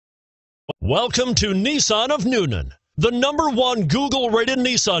Welcome to Nissan of Newnan, the #1 Google-rated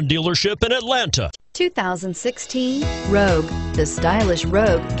Nissan dealership in Atlanta. 2016 Rogue. The stylish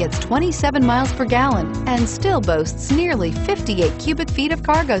Rogue gets 27 miles per gallon and still boasts nearly 58 cubic feet of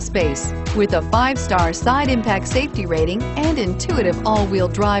cargo space. With a 5-star side impact safety rating and intuitive all-wheel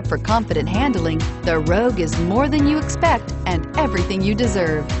drive for confident handling, the Rogue is more than you expect and everything you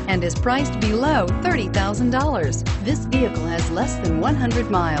deserve, and is priced below $30,000. This vehicle has less than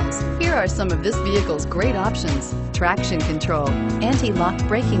 100 miles. Here are some of this vehicle's great options: traction control, anti-lock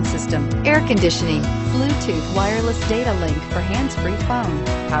braking system, air conditioning, Bluetooth wireless data link for hands-free phone,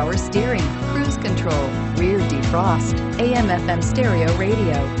 power steering, cruise control, rear defrost, AM/FM stereo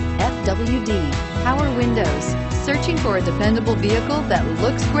radio, FWD, power windows. Searching for a dependable vehicle that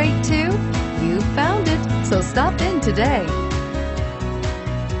looks great too? You found it, so stop in today.